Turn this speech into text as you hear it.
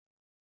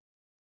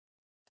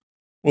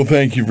Well,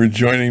 thank you for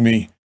joining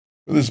me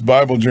for this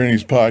Bible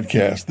Journeys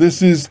podcast.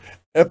 This is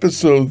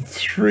episode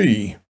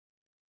 3,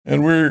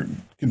 and we're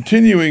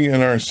continuing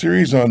in our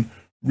series on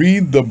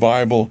Read the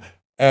Bible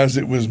as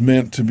it was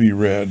meant to be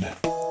read.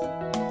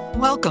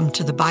 Welcome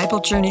to the Bible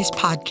Journeys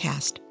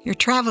podcast. Your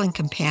traveling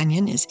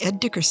companion is Ed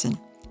Dickerson,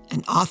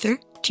 an author,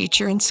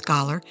 teacher, and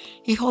scholar.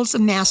 He holds a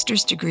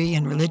master's degree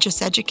in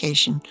religious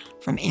education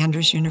from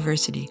Andrews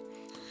University.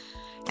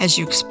 As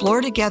you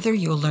explore together,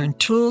 you'll learn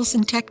tools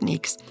and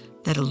techniques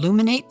that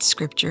illuminate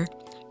Scripture,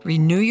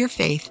 renew your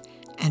faith,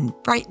 and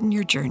brighten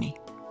your journey.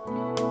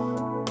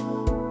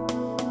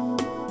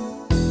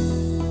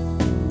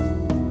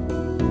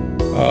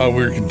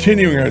 We're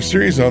continuing our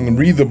series on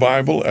Read the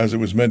Bible as it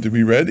was meant to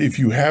be read. If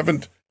you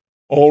haven't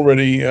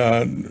already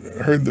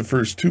heard the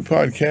first 2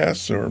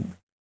 podcasts or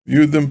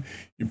viewed them,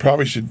 you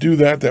probably should do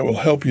that. That will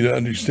help you to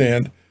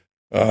understand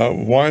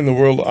why in the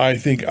world I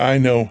think I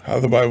know how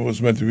the Bible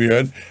was meant to be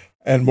read,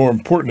 and more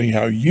importantly,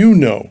 how you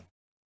know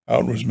how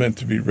it was meant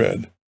to be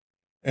read.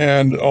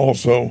 And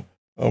also,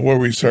 where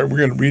we start, we're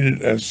going to read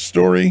it as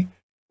story.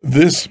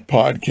 This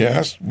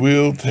podcast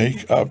will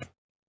take up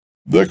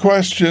the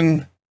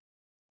question,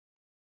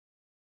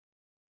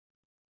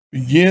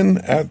 begin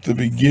at the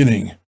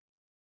beginning.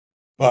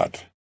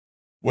 But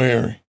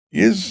where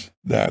is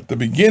that? The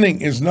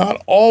beginning is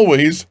not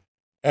always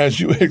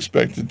as you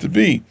expect it to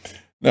be.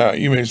 Now,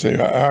 you may say,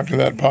 how can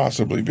that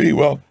possibly be?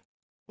 Well,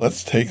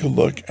 let's take a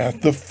look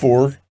at the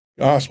 4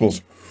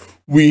 Gospels.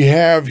 We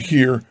have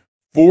here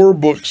 4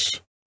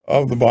 books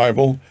of the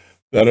Bible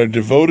that are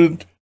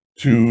devoted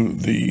to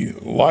the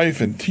life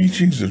and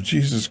teachings of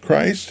Jesus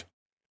Christ,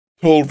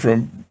 told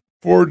from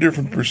 4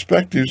 different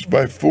perspectives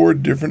by 4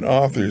 different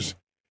authors.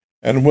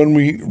 And when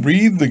we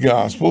read the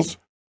Gospels,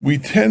 we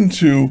tend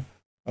to,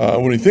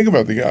 when we think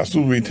about the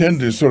Gospels, we tend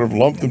to sort of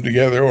lump them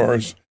together, or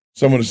as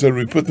someone has said,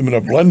 we put them in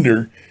a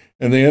blender,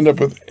 and they end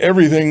up with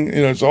everything,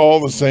 it's all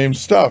the same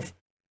stuff,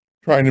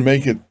 trying to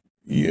make it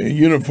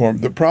uniform.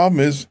 The problem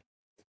is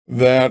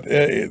that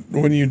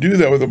when you do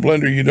that with a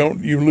blender,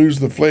 you lose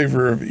the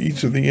flavor of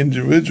each of the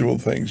individual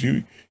things.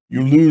 You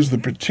lose the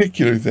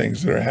particular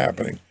things that are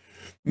happening.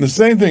 And the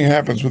same thing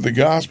happens with the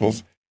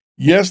Gospels.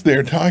 Yes, they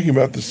are talking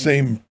about the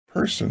same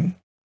person,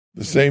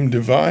 the same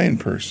divine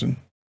person,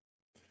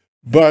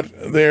 but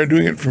they are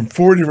doing it from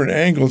 4 different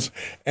angles,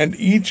 and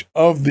each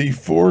of the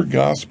 4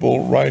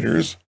 Gospel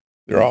writers,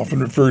 they're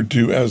often referred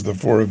to as the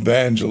 4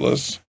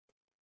 evangelists,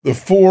 the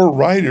 4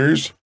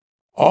 writers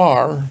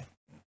are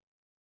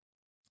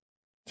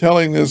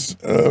telling this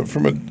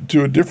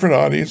to a different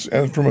audience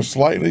and from a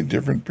slightly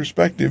different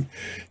perspective,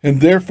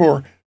 and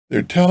therefore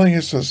they're telling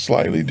us a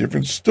slightly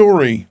different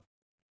story.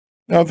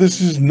 Now, this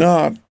is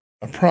not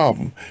a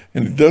problem,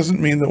 and it doesn't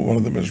mean that one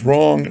of them is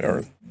wrong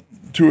or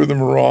 2 of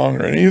them are wrong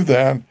or any of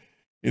that.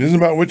 It isn't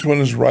about which one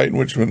is right and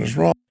which one is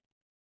wrong.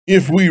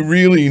 If we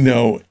really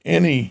know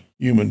any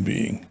human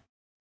being,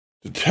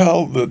 to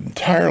tell the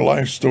entire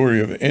life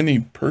story of any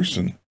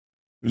person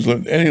who's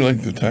lived any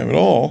length of time at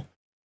all,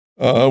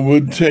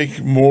 would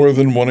take more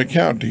than one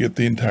account to get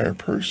the entire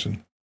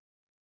person.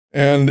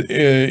 And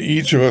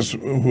each of us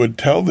would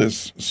tell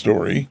this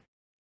story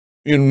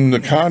in the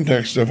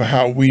context of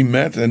how we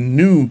met and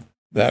knew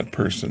that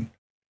person,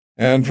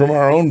 and from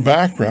our own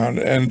background,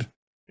 and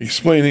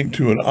explaining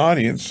to an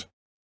audience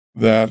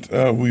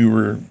that we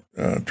were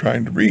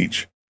trying to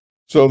reach.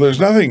 So there's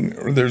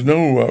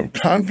no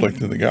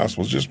conflict in the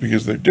Gospels just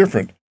because they're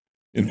different.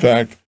 In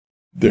fact,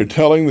 they're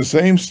telling the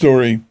same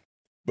story,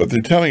 but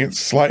they're telling it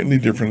slightly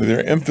differently.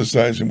 They're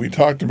emphasizing, we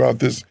talked about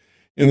this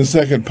in the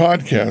second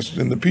podcast,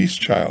 in The Peace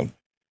Child.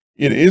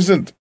 It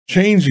isn't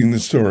changing the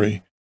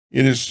story.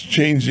 It is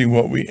changing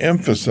what we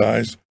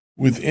emphasize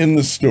within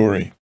the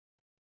story.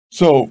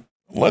 So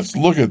let's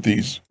look at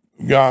these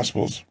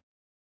Gospels,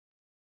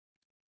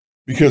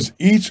 because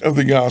each of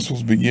the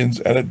Gospels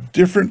begins at a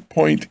different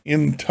point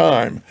in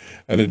time,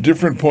 at a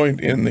different point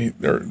in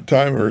the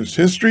time of his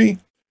history,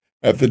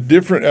 at a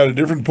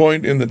different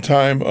point in the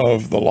time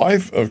of the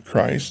life of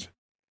Christ,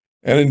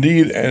 and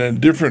indeed at a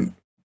different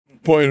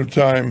point of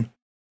time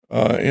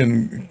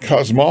in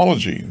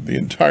cosmology, the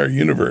entire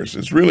universe.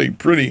 It's really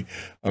pretty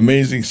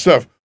amazing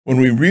stuff when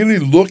we really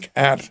look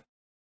at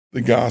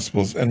the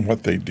Gospels and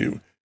what they do.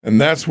 And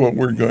that's what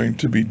we're going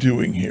to be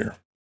doing here.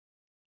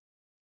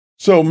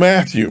 So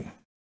Matthew,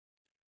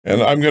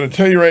 and I'm going to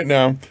tell you right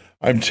now,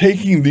 I'm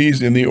taking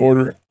these in the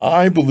order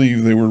I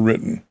believe they were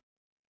written.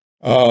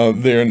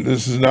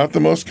 This is not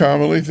the most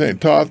commonly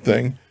taught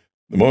thing.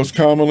 The most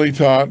commonly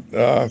taught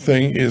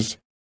thing is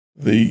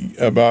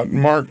about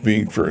Mark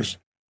being first.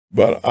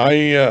 But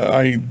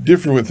I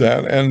differ with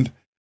that, and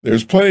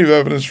there's plenty of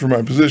evidence for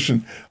my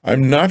position.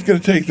 I'm not going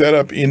to take that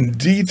up in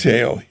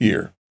detail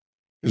here,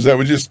 because that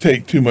would just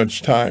take too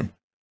much time.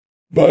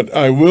 But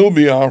I will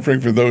be offering,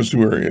 for those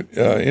who are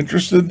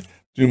interested,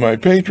 to my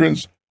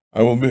patrons,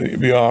 I will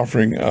be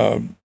offering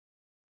an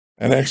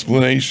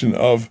explanation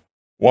of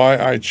why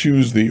I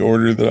choose the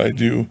order that I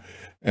do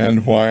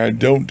and why I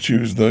don't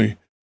choose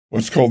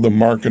what's called the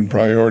Markan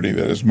priority,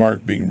 that is,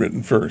 Mark being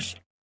written first.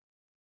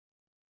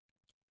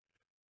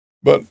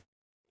 But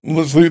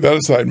let's leave that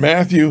aside.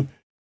 Matthew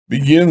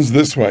begins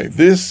this way.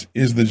 This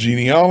is the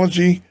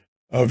genealogy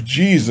of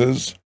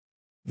Jesus,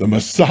 the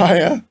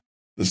Messiah,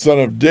 the son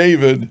of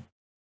David,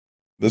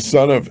 the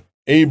son of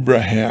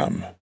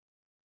Abraham.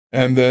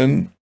 And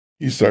then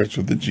he starts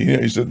with the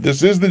genealogy. He said,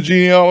 this is the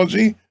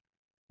genealogy.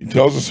 He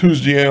tells us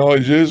whose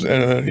genealogy is,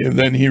 and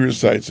then he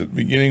recites it,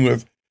 beginning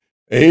with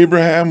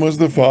Abraham was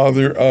the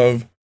father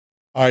of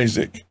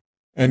Isaac,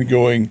 and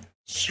going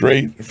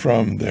straight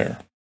from there.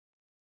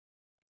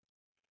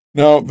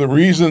 Now, the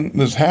reason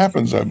this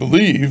happens, I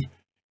believe,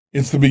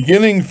 it's the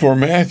beginning for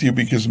Matthew,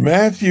 because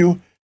Matthew,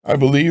 I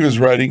believe, is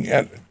writing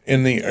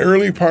in the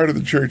early part of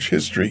the church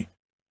history,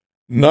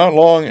 not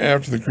long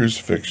after the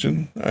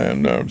crucifixion,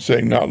 and I'm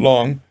saying not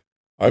long.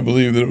 I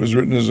believe that it was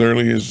written as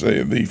early as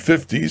the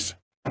 50s,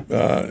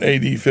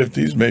 AD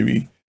 50s,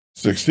 maybe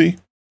 60.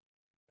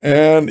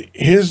 And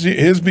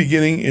his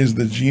beginning is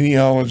the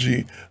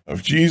genealogy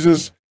of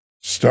Jesus,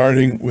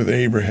 starting with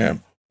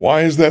Abraham.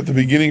 Why is that the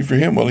beginning for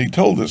him? Well, he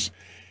told us.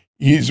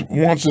 He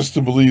wants us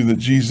to believe that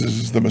Jesus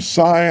is the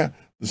Messiah,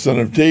 the son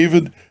of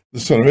David, the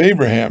son of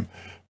Abraham.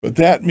 But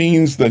that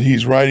means that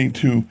he's writing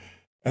to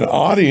an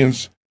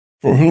audience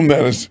for whom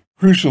that is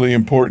crucially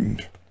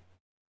important.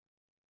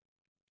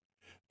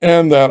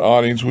 And that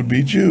audience would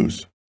be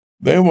Jews.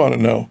 They want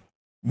to know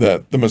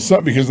that the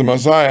Messiah, because the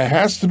Messiah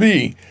has to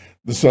be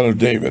the son of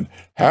David,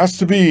 has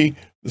to be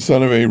the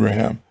son of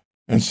Abraham.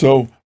 And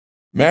so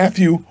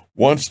Matthew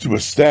wants to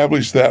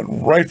establish that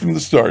right from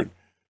the start,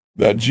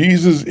 that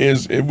Jesus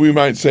is, we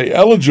might say,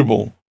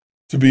 eligible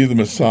to be the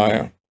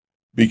Messiah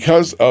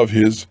because of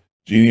his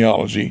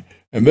genealogy.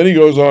 And then he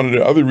goes on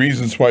into other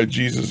reasons why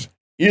Jesus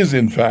is,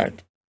 in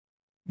fact,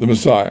 the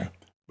Messiah.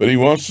 But he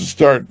wants to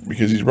start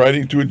because he's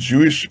writing to a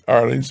Jewish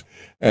audience,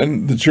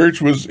 and the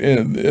church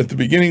at the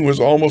beginning was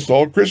almost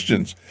all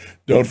Christians.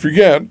 Don't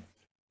forget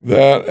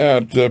that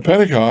at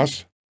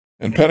Pentecost,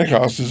 and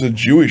Pentecost is a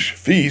Jewish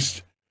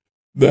feast,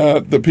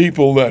 that the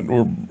people that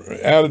were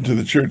added to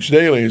the church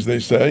daily, as they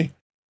say,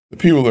 the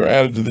people that were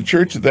added to the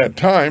church at that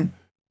time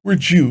were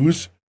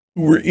Jews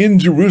who were in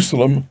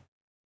Jerusalem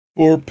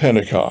for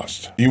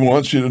Pentecost. He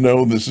wants you to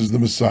know this is the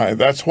Messiah.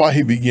 That's why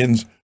he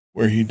begins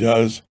where he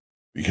does,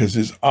 because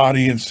his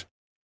audience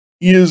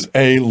is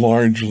a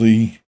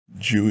largely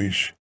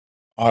Jewish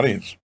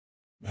audience.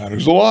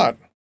 Matters a lot.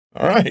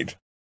 All right.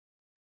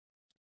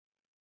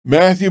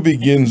 Matthew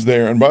begins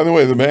there. And by the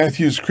way, the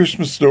Matthew's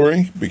Christmas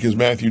story, because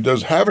Matthew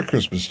does have a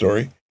Christmas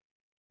story,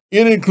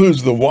 it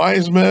includes the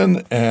wise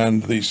men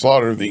and the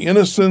slaughter of the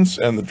innocents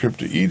and the trip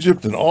to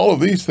Egypt and all of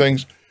these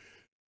things,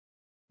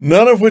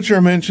 none of which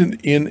are mentioned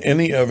in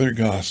any other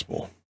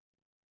gospel.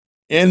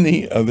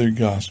 Any other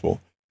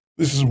gospel.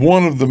 This is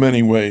one of the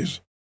many ways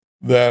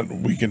that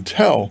we can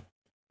tell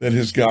that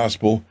his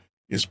gospel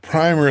is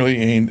primarily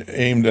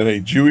aimed at a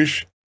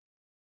Jewish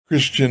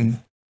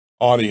Christian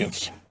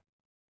audience,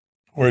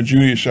 or a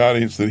Jewish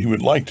audience that he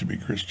would like to be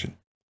Christian.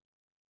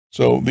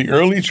 So the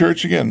early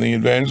church, again, the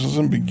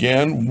evangelism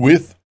began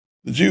with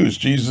the Jews.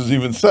 Jesus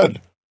even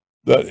said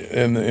that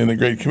in the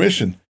Great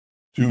Commission,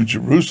 to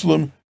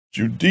Jerusalem,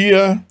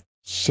 Judea,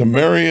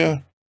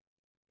 Samaria,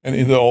 and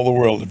into all the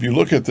world. If you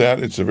look at that,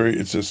 it's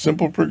a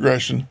simple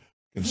progression,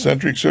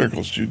 concentric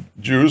circles.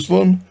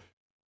 Jerusalem,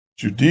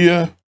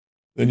 Judea,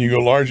 then you go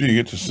larger, you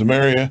get to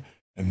Samaria,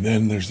 and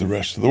then there's the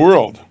rest of the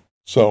world.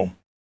 So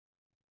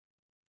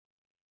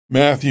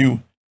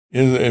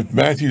if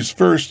Matthew's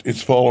first,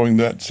 it's following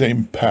that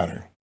same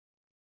pattern.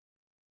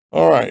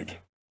 All right.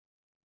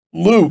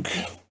 Luke.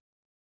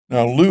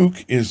 Now,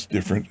 Luke is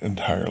different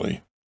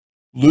entirely.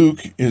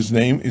 Luke, his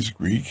name is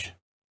Greek,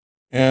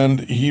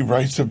 and he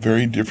writes for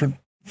a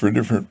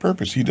different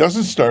purpose. He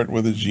doesn't start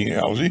with a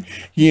genealogy.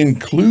 He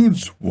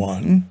includes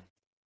one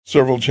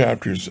several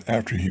chapters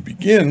after he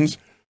begins,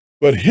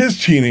 but his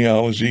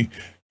genealogy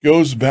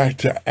goes back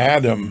to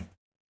Adam.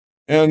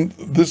 And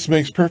this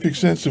makes perfect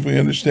sense if we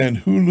understand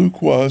who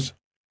Luke was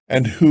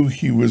and who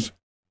he was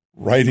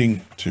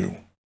writing to.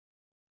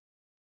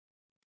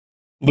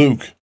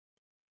 Luke.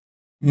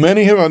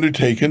 Many have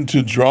undertaken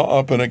to draw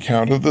up an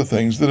account of the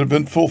things that have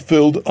been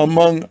fulfilled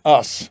among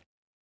us,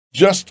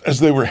 just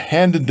as they were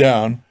handed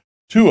down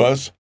to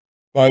us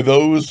by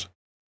those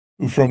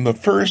who from the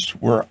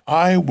first were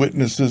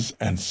eyewitnesses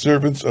and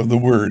servants of the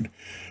word.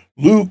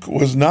 Luke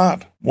was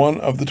not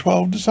one of the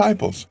 12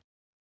 disciples.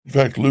 In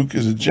fact, Luke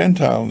is a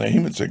Gentile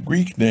name. It's a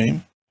Greek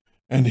name.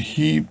 And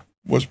he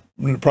was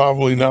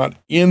probably not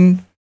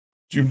in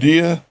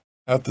Judea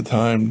at the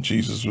time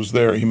Jesus was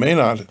there. He may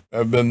not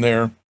have been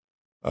there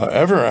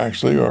ever,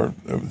 actually, or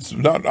it's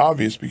not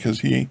obvious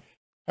because he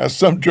has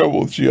some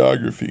trouble with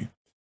geography.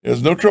 He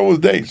has no trouble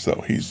with dates,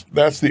 though.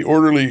 That's the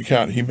orderly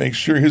account. He makes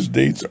sure his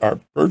dates are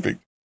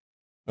perfect.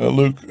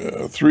 Luke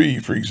 3,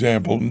 for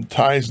example,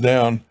 ties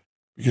down,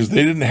 because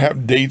they didn't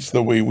have dates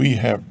the way we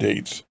have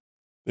dates.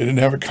 They didn't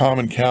have a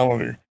common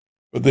calendar,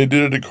 but they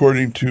did it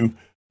according to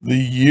the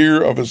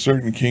year of a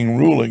certain king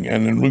ruling.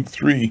 And in Luke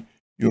 3,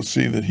 you'll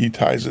see that he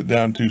ties it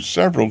down to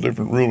several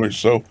different rulers,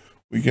 so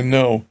we can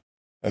know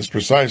as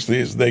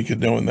precisely as they could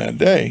know in that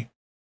day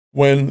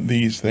when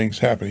these things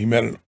happened. He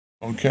made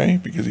okay?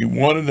 Because he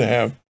wanted to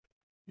have,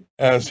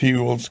 as he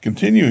will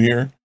continue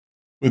here,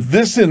 with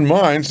this in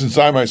mind, since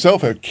I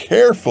myself have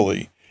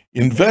carefully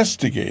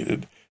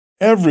investigated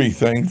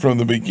everything from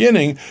the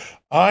beginning,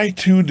 I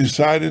too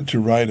decided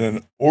to write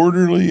an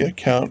orderly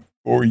account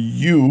for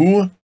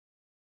you,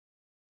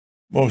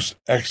 most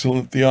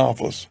excellent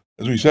Theophilus.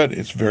 As we said,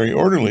 it's very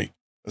orderly,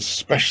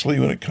 especially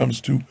when it comes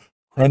to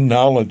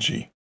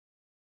chronology.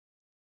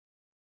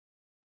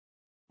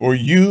 For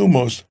you,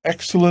 most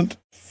excellent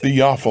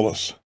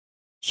Theophilus,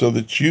 so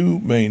that you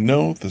may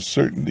know the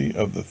certainty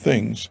of the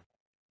things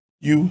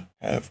you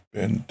have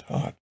been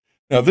taught.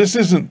 Now, this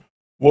isn't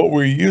what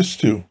we're used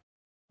to.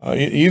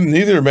 Even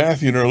neither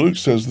Matthew nor Luke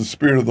says the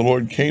Spirit of the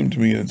Lord came to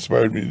me and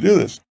inspired me to do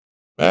this.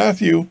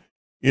 Matthew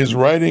is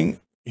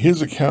writing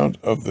his account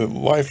of the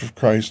life of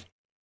Christ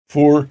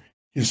for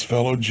his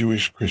fellow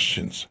Jewish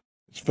Christians,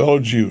 his fellow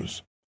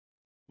Jews.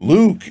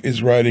 Luke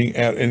is writing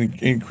at an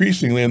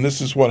increasingly, and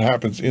this is what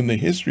happens in the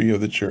history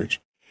of the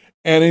church,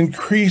 an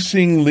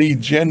increasingly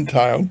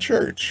Gentile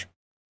church.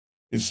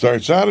 It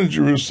starts out in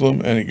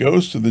Jerusalem and it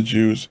goes to the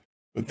Jews,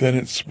 but then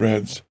it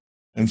spreads.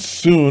 And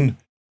soon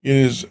it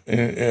is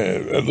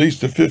at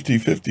least a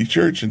 50-50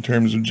 church in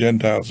terms of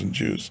Gentiles and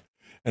Jews.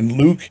 And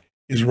Luke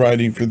is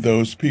writing for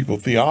those people.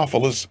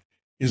 Theophilus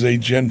is a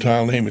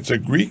Gentile name. It's a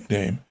Greek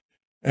name,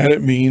 and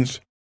it means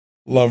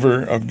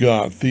lover of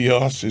God.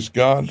 Theos is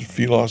God.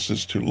 Philos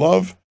is to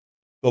love.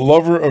 The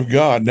lover of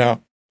God.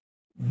 Now,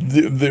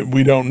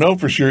 we don't know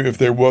for sure if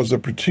there was a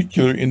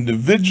particular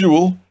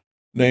individual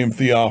named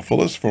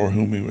Theophilus for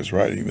whom he was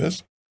writing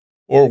this,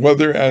 or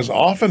whether, as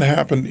often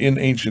happened in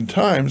ancient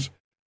times,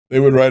 they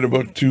would write a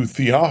book to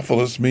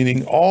Theophilus,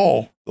 meaning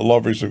all the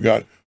lovers of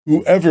God,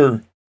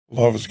 whoever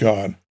loves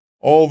God,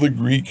 all the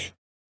Greek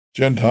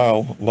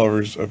Gentile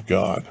lovers of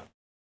God.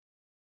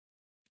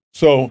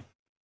 So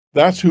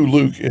that's who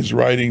Luke is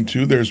writing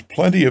to. There's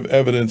plenty of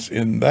evidence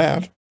in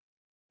that.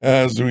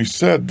 As we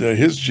said,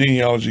 his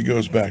genealogy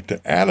goes back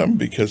to Adam,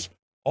 because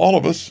all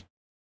of us,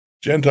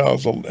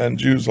 Gentiles and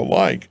Jews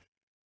alike,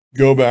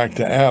 go back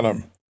to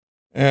Adam.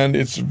 And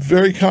it's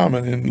very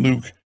common in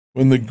Luke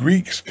when the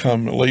Greeks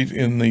come late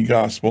in the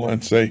gospel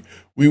and say,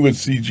 we would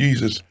see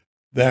Jesus,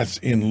 that's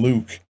in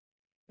Luke.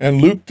 And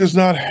Luke does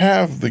not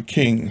have the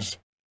kings.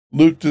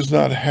 Luke does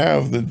not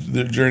have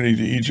the journey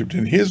to Egypt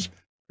in his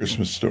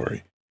Christmas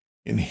story.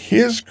 In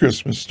his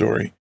Christmas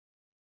story,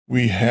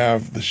 we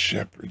have the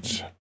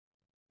shepherds.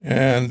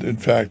 And in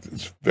fact,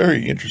 it's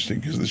very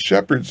interesting because the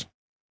shepherds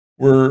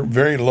were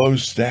very low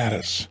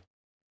status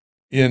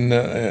in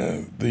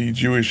the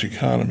Jewish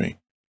economy.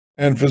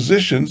 And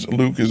physicians,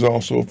 Luke is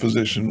also a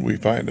physician, we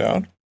find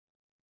out.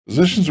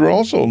 Physicians were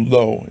also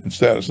low in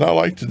status, not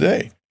like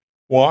today.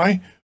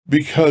 Why?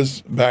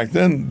 Because back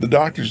then, the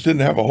doctors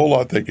didn't have a whole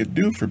lot they could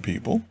do for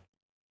people.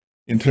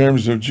 In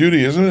terms of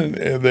Judaism,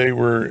 they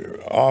were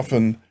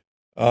often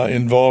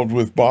involved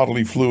with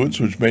bodily fluids,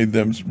 which made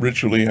them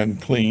ritually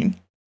unclean.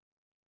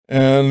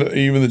 And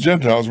even the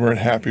Gentiles weren't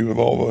happy with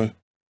all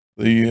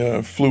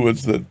the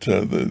fluids that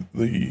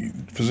the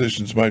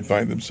physicians might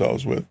find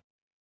themselves with.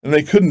 And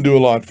they couldn't do a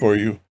lot for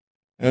you.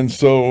 And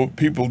so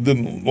people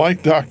didn't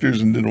like doctors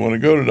and didn't want to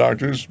go to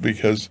doctors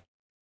because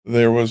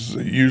that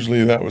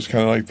was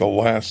kind of like the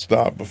last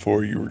stop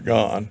before you were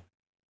gone.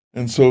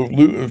 And so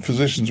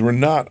physicians were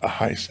not a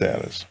high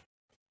status.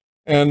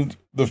 And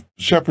the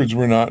shepherds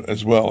were not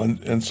as well.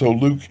 And so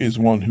Luke is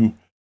one who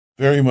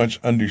very much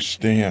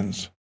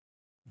understands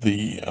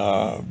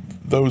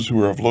those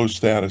who are of low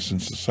status in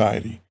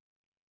society.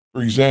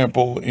 For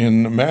example,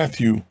 in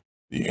Matthew,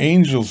 the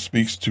angel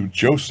speaks to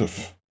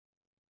Joseph.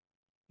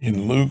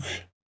 In Luke,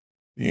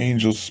 the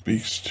angel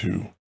speaks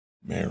to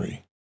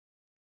Mary.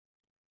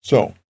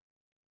 So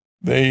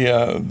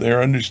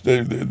their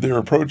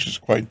approach is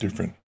quite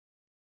different.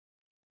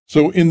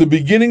 So in the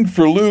beginning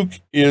for Luke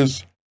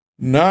is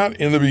not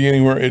in the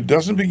beginning where it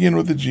doesn't begin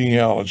with the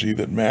genealogy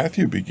that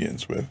Matthew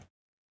begins with.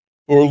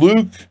 For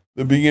Luke,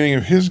 the beginning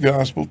of his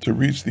gospel to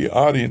reach the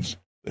audience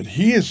that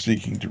he is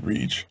seeking to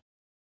reach.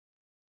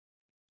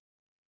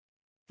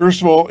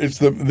 First of all,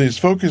 his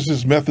focus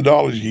is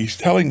methodology. He's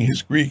telling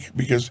his Greek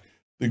because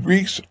the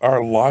Greeks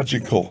are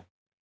logical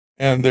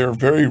and they're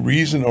very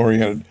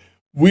reason-oriented.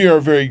 We are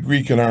very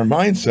Greek in our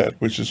mindset,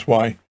 which is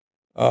why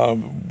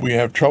we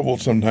have trouble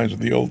sometimes with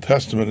the Old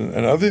Testament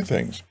and other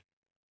things.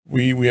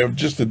 We have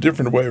just a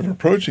different way of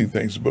approaching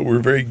things, but we're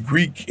very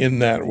Greek in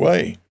that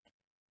way.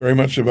 Very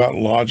much about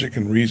logic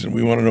and reason.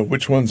 We want to know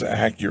which one's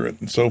accurate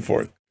and so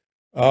forth.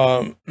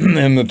 In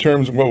the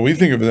terms of what we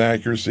think of as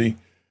accuracy,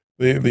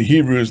 the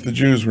Hebrews, the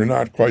Jews, were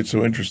not quite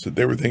so interested.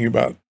 They would think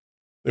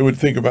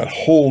about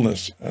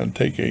wholeness and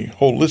take a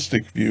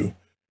holistic view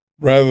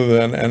rather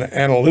than an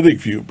analytic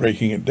view,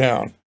 breaking it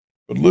down.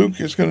 But Luke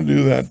is going to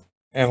do that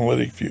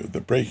analytic view,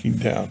 the breaking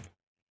down.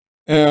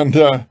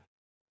 And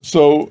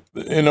so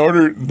in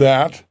order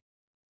that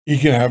he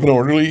can have an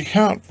orderly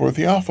account for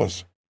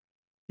Theophilus,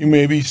 you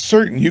may be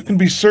certain. You can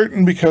be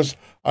certain because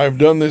I've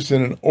done this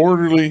in an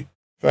orderly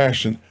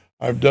fashion.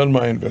 I've done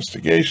my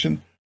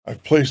investigation.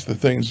 I've placed the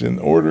things in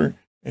order,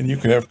 and you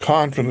can have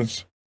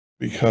confidence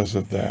because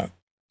of that.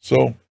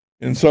 So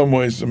in some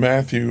ways,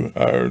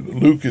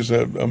 Luke is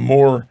a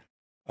more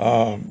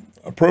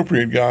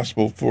appropriate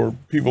gospel for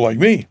people like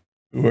me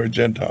who are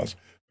Gentiles,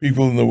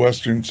 people in the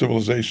Western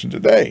civilization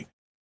today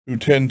who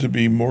tend to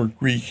be more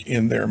Greek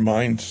in their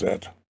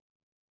mindset.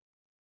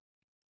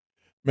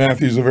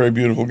 Matthew is a very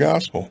beautiful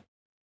gospel.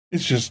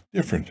 It's just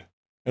different.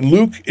 And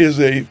Luke is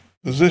a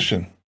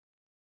physician,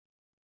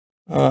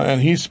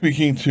 and he's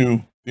speaking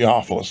to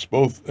Theophilus.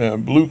 Both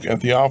Luke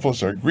and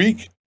Theophilus are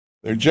Greek.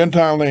 They're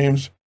Gentile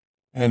names.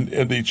 And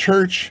the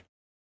church,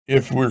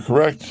 if I'm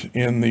correct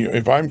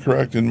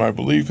in my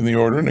belief in the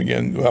order, and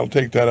again, I'll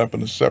take that up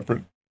in a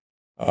separate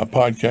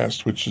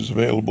podcast, which is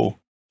available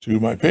to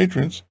my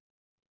patrons.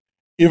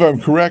 If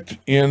I'm correct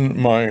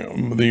in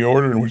the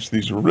order in which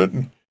these were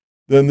written,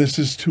 then this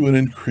is to an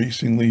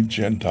increasingly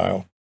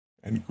Gentile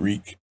and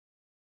Greek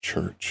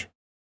church.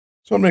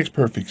 So it makes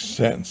perfect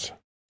sense.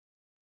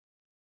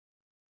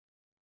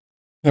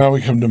 Now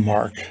we come to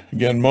Mark.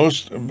 Again,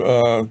 most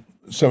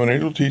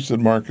seminaries will teach that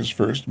Mark is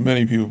first.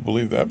 Many people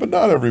believe that, but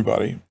not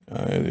everybody.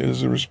 It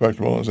is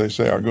respectable. As I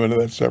say, I'll go into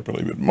that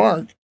separately. But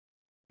Mark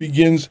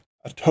begins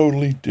a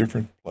totally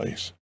different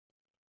place.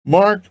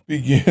 Mark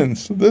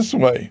begins this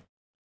way.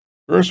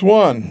 Verse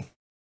 1,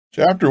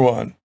 chapter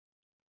 1,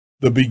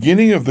 the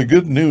beginning of the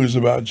good news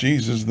about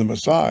Jesus the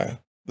Messiah,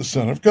 the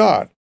Son of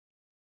God.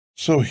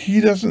 So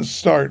he doesn't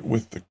start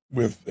with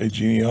a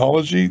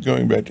genealogy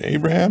going back to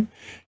Abraham.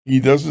 He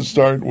doesn't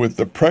start with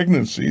the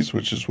pregnancies,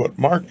 which is what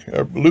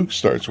Luke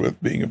starts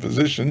with, being a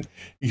physician.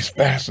 He's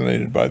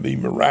fascinated by the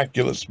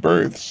miraculous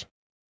births.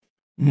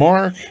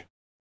 Mark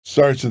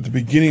starts at the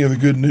beginning of the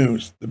good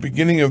news, the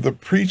beginning of the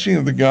preaching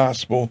of the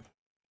gospel.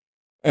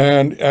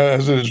 And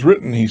as it is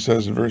written, he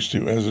says in verse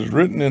 2, as it is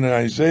written in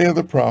Isaiah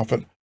the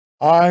prophet,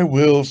 I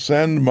will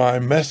send my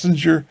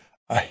messenger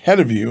ahead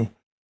of you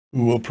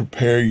who will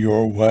prepare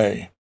your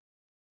way.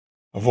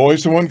 A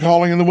voice of one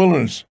calling in the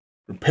wilderness,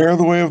 prepare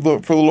the way for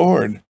the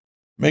Lord,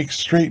 make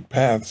straight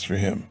paths for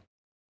him.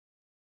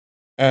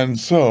 And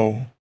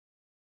so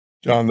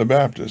John the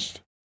Baptist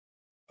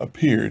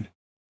appeared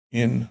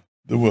in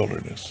the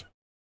wilderness.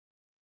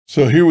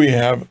 So here we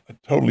have a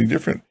totally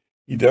different.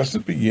 He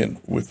doesn't begin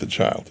with the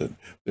childhood.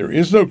 There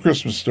is no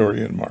Christmas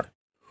story in Mark.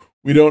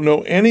 We don't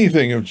know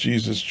anything of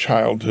Jesus'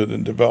 childhood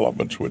and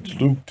development, which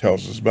Luke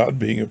tells us about.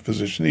 Being a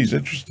physician, he's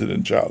interested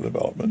in child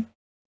development.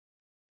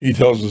 He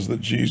tells us that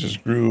Jesus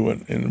grew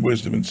in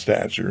wisdom and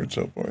stature and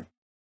so forth.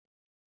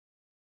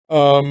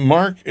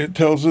 Mark, it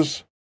tells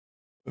us,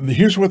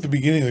 here's what the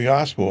beginning of the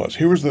gospel was.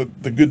 Here was the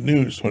good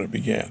news when it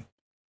began.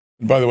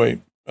 And by the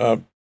way,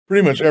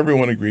 pretty much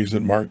everyone agrees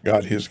that Mark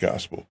got his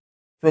gospel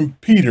from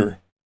Peter.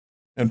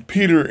 And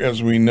Peter,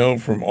 as we know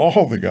from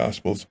all the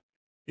Gospels,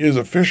 is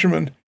a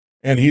fisherman,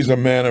 and he's a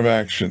man of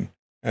action.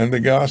 And the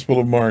Gospel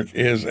of Mark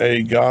is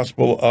a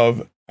gospel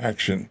of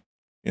action.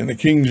 In the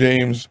King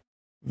James,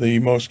 the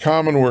most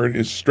common word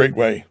is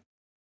straightway.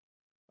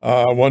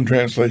 One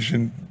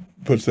translation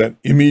puts that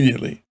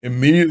immediately.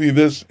 Immediately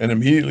this, and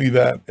immediately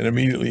that, and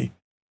immediately.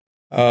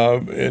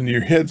 And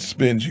your head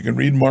spins. You can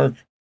read Mark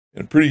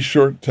in a pretty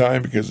short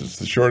time because it's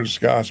the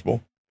shortest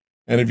gospel.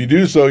 And if you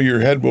do so,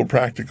 your head will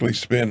practically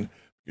spin.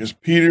 Because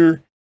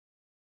Peter,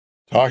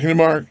 talking to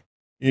Mark,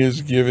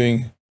 is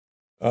giving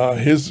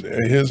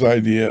his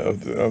idea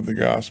of the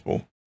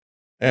gospel,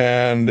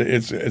 and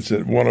it's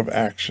one of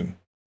action,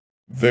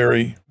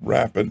 very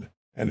rapid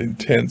and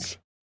intense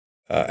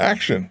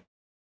action,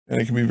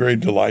 and it can be very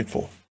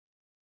delightful.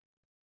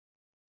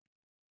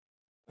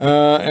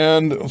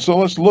 And so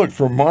let's look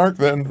for Mark.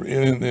 Then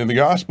in the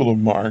Gospel of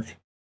Mark,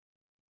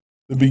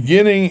 the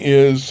beginning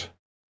is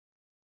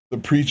the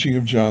preaching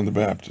of John the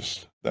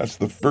Baptist. That's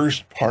the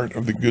first part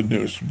of the good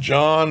news.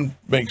 John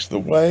makes the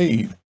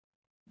way.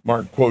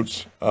 Mark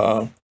quotes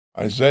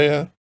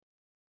Isaiah,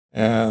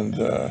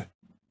 and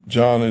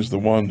John is the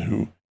one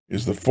who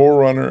is the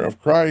forerunner of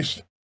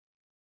Christ,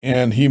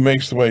 and he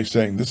makes the way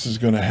saying, this is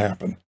going to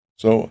happen.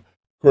 So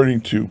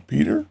according to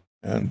Peter,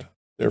 and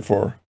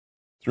therefore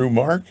through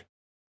Mark,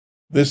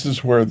 this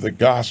is where the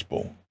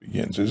gospel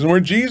begins. This is where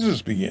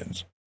Jesus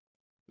begins.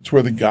 It's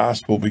where the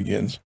gospel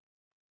begins.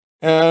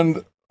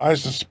 And I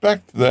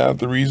suspect that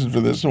the reason for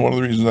this, and one of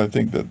the reasons I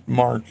think that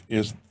Mark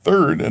is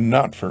third and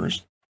not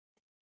first,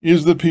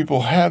 is that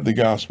people had the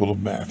Gospel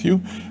of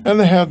Matthew and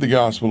they had the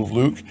Gospel of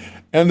Luke,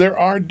 and there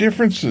are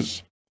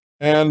differences.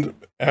 And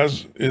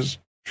as is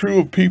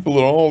true of people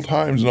at all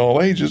times and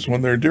all ages,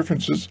 when there are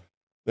differences,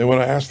 they want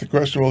to ask the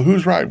question, well,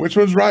 who's right? Which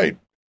one's right?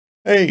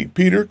 Hey,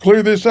 Peter,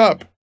 clear this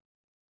up.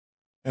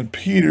 And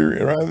Peter,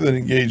 rather than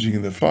engaging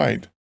in the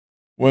fight,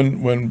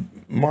 when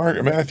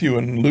Matthew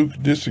and Luke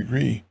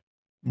disagree,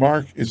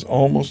 Mark is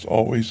almost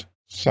always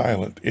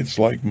silent. It's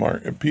like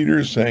Peter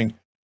is saying,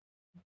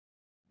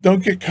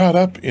 don't get caught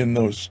up in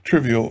those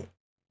trivial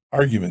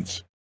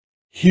arguments.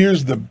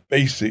 Here's the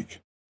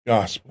basic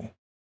gospel.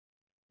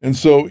 And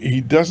so he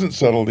doesn't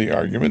settle the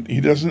argument.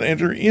 He doesn't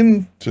enter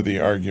into the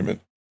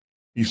argument.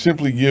 He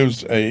simply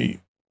gives an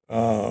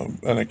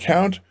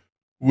account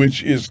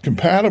which is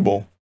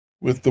compatible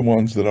with the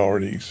ones that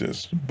already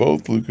exist,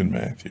 both Luke and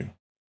Matthew.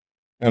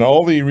 And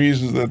all the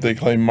reasons that they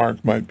claim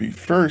Mark might be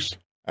first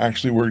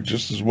actually work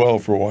just as well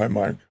for why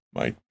Mark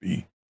might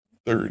be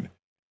third.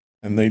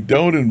 And they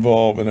don't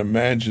involve an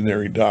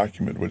imaginary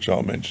document, which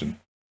I'll mention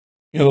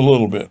in a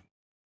little bit.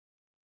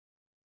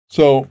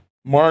 So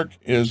Mark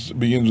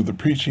begins with the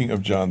preaching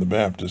of John the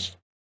Baptist.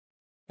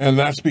 And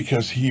that's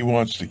because he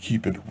wants to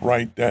keep it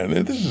right down.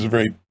 This is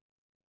very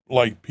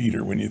like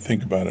Peter when you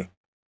think about it.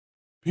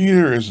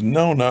 Peter is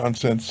no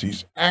nonsense.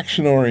 He's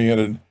action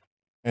oriented,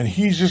 and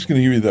he's just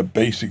going to give you the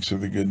basics of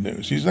the good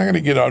news. He's not going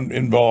to get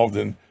involved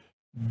in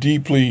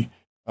deeply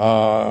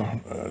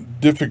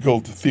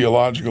difficult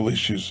theological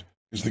issues,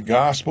 because the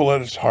gospel at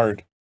its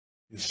heart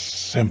is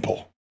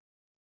simple.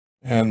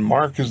 And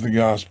Mark is the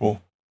gospel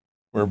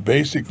where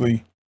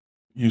basically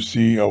you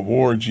see a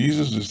war.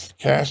 Jesus is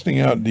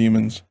casting out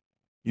demons.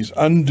 He's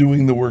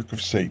undoing the work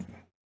of Satan.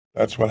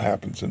 That's what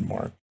happens in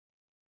Mark.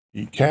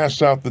 He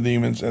casts out the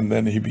demons, and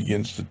then he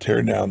begins to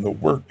tear down the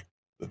work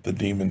that the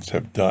demons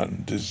have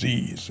done,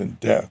 disease and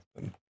death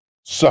and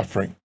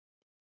suffering.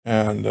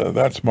 And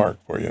that's Mark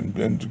for you,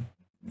 and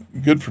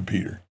good for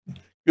Peter.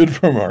 Good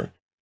for Mark.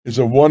 It's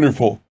a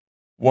wonderful,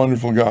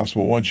 wonderful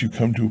gospel once you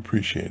come to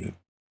appreciate it.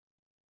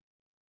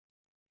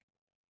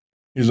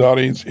 His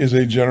audience is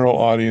a general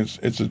audience.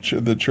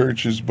 The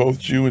church is both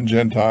Jew and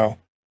Gentile.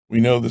 We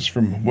know this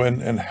from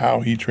when and how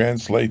he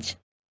translates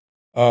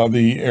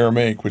the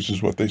Aramaic, which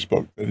is what they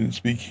spoke. They didn't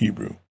speak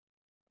Hebrew.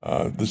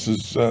 Hebrew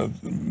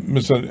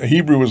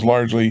was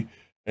largely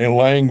a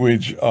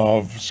language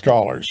of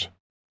scholars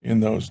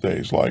in those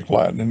days, like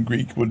Latin and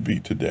Greek would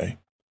be today,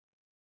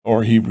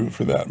 or Hebrew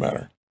for that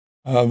matter.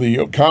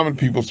 The common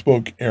people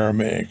spoke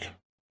Aramaic.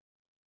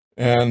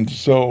 And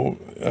so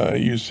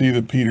you see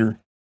that Peter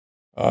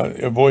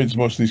avoids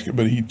most of these,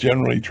 but he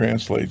generally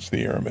translates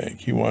the Aramaic.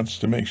 He wants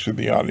to make sure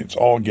the audience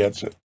all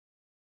gets it.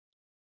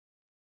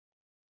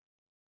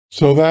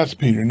 So that's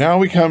Peter. Now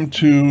we come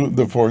to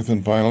the fourth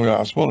and final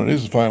gospel, and it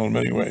is final in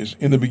many ways.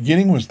 In the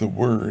beginning was the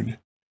Word,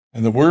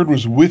 and the Word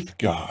was with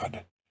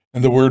God,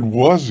 and the Word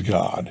was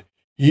God.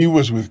 He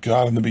was with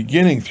God in the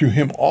beginning. Through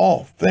him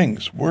all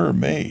things were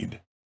made.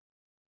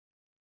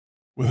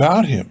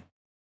 Without him,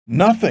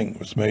 nothing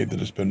was made that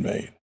has been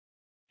made.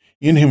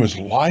 In him was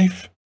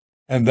life,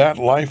 and that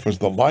life was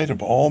the light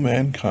of all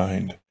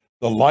mankind.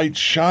 The light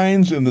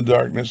shines in the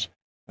darkness,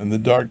 and the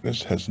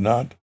darkness has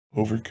not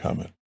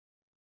overcome it.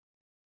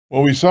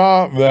 Well, we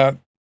saw that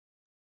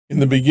in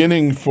the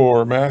beginning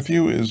for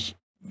Matthew is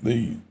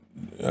the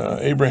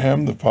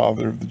Abraham, the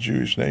father of the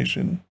Jewish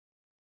nation.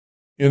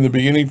 In the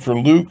beginning for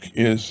Luke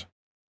is,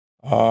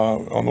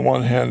 on the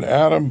one hand,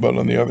 Adam, but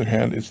on the other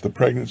hand, it's the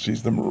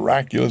pregnancies, the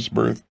miraculous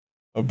birth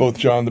of both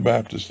John the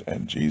Baptist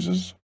and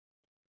Jesus.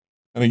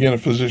 And again, a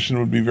physician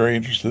would be very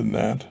interested in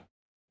that.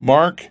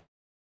 Mark,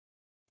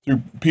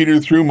 Peter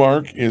through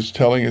Mark, is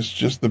telling us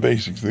just the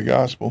basics of the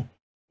gospel.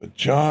 But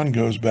John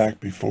goes back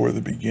before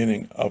the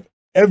beginning of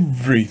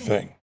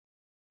everything.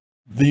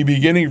 The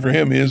beginning for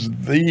him is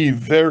the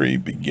very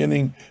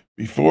beginning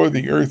before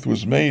the earth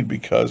was made,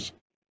 because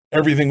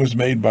everything was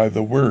made by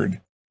the Word.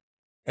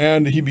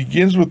 And he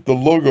begins with the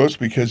Logos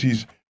because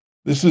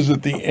this is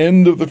at the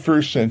end of the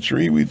first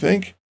century, we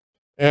think.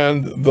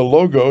 And the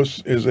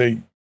Logos is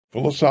a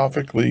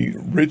philosophically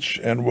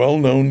rich and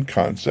well-known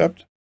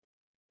concept.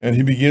 And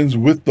he begins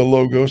with the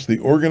Logos, the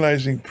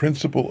organizing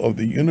principle of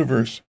the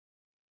universe.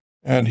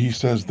 And he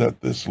says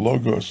that this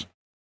Logos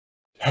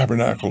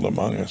tabernacled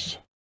among us.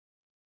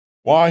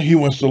 Why? He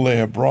wants to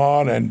lay a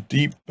broad and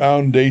deep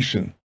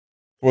foundation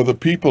for the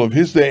people of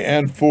his day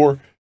and for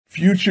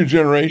future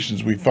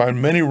generations. We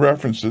find many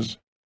references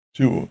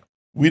to,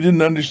 we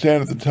didn't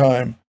understand at the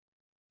time,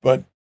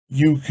 but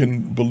you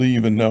can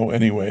believe and know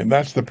anyway. And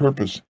that's the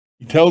purpose.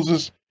 He tells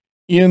us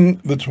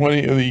in the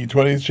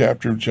 20th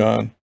chapter of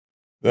John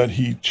that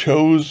he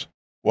chose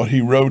what he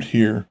wrote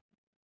here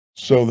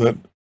so that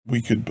we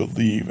could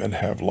believe and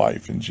have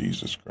life in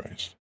Jesus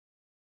Christ.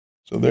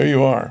 So there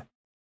you are.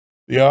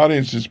 The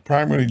audience is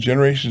primarily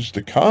generations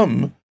to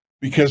come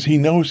because he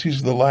knows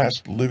he's the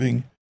last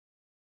living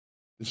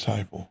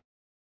disciple.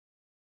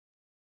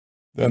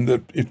 Then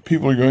that if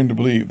people are going to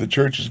believe, the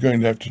church is going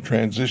to have to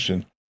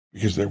transition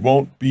because there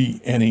won't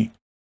be any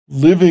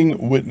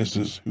living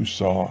witnesses who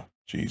saw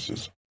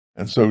Jesus.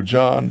 And so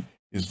John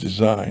is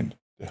designed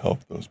to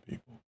help those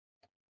people.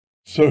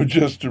 So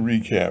just to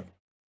recap,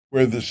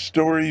 where the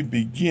story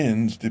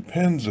begins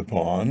depends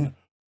upon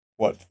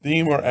what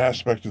theme or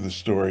aspect of the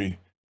story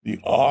the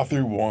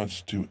author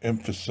wants to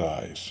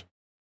emphasize.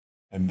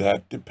 And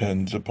that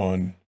depends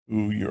upon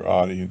who your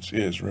audience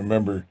is.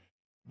 Remember,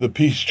 the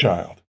Peace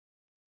Child.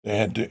 They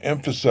had to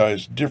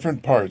emphasize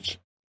different parts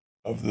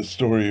of the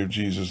story of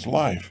Jesus'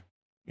 life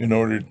in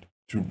order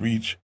to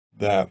reach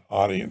that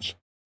audience.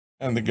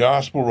 And the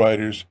gospel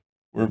writers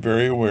were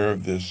very aware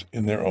of this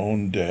in their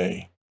own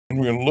day. And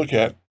we're going to look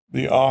at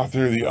the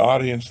author, the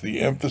audience, the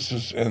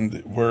emphasis,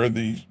 and where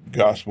the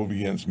gospel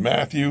begins.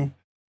 Matthew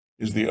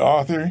is the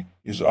author.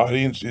 His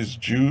audience is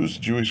Jews,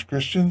 Jewish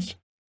Christians.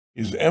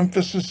 His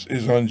emphasis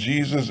is on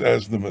Jesus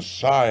as the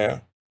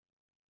Messiah,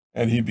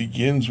 and he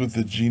begins with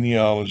the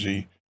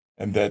genealogy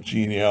and that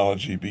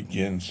genealogy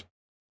begins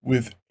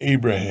with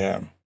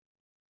Abraham.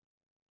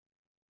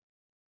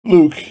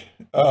 Luke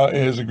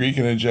is a Greek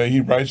and a J.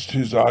 He writes to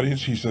his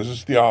audience. He says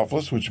it's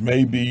Theophilus, which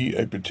may be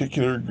a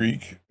particular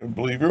Greek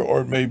believer,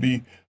 or it may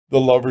be the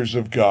lovers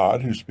of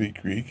God who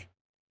speak Greek.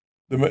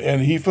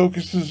 And he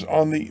focuses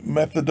on the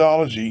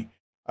methodology.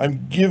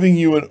 I'm giving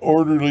you an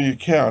orderly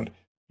account.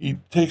 He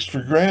takes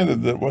for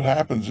granted that what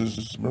happens is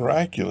it's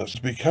miraculous.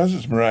 Because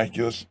it's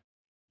miraculous,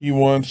 he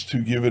wants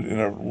to give it in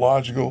a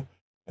logical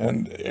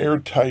and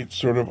airtight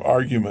sort of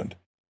argument.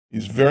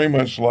 He's very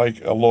much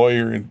like a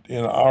lawyer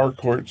in our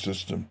court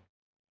system.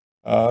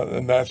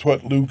 And that's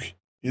what Luke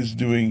is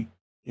doing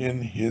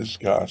in his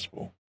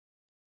gospel.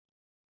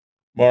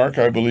 Mark,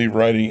 I believe,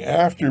 writing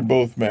after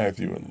both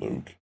Matthew and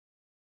Luke.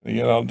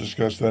 Again, I'll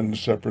discuss that in a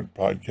separate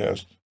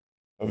podcast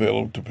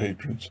available to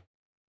patrons.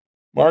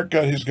 Mark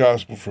got his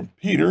gospel from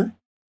Peter,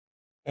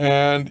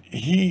 and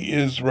he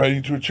is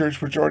writing to a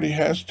church which already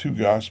has two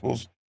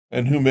gospels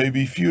and who may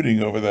be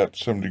feuding over that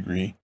to some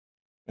degree.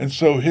 And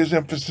so his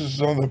emphasis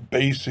is on the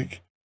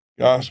basic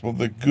gospel,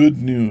 the good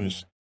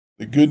news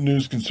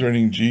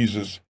concerning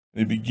Jesus. And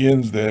he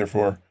begins,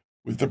 therefore,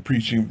 with the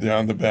preaching of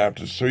John the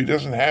Baptist. So he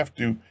doesn't have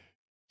to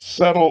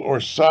settle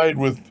or side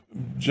with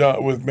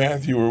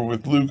Matthew or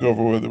with Luke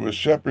over whether it was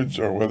shepherds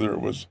or whether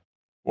it was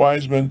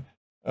wise men.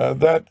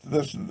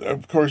 That's,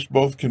 of course,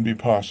 both can be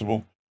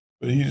possible,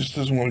 but he just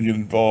doesn't want to get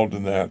involved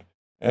in that.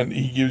 And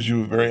he gives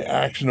you a very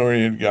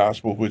action-oriented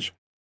gospel, which,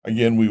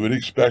 again, we would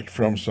expect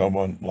from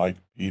someone like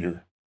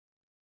Peter.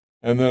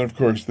 And then, of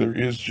course, there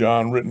is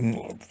John,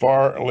 written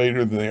far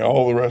later than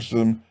all the rest of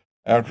them,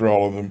 after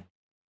all of them.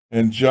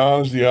 And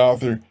John is the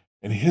author,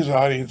 and his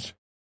audience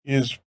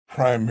is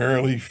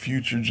primarily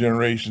future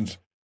generations.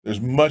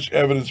 There's much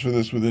evidence for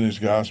this within his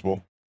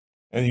gospel.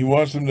 And he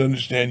wants them to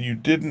understand you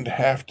didn't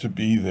have to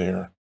be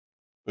there,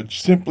 but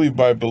simply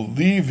by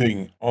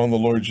believing on the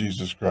Lord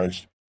Jesus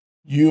Christ,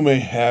 you may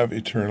have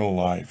eternal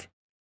life.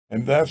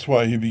 And that's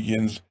why he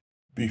begins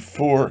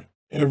before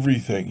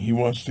everything. He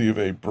wants to give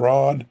a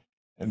broad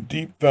and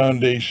deep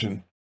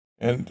foundation,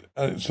 and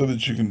so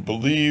that you can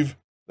believe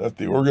that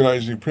the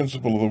organizing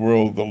principle of the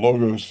world, the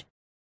Logos,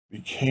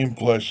 became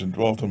flesh and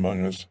dwelt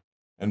among us.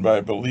 And by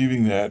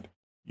believing that,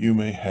 you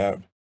may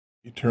have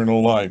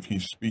eternal life.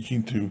 He's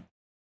speaking to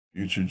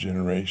future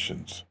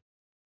generations.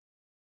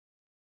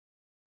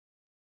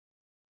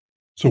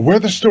 So where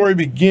the story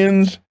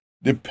begins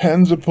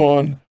depends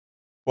upon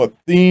what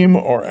theme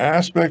or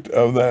aspect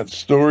of that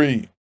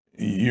story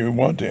you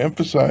want to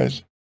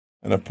emphasize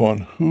and upon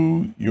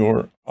who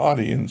your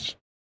audience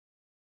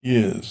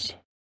is.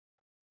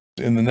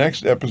 In the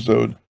next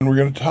episode, we're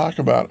going to talk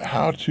about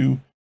how to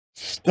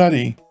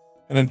study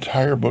an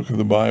entire book of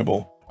the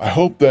Bible. I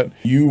hope that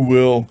you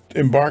will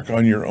embark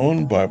on your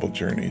own Bible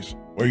journeys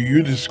where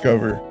you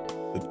discover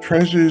the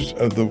treasures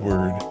of the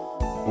Word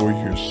for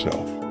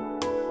yourself.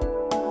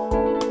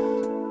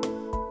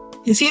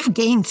 If you've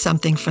gained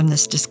something from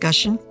this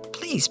discussion,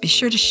 please be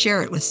sure to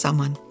share it with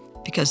someone,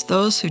 because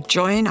those who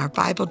join our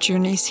Bible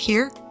journeys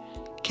here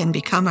can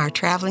become our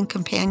traveling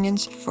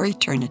companions for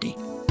eternity.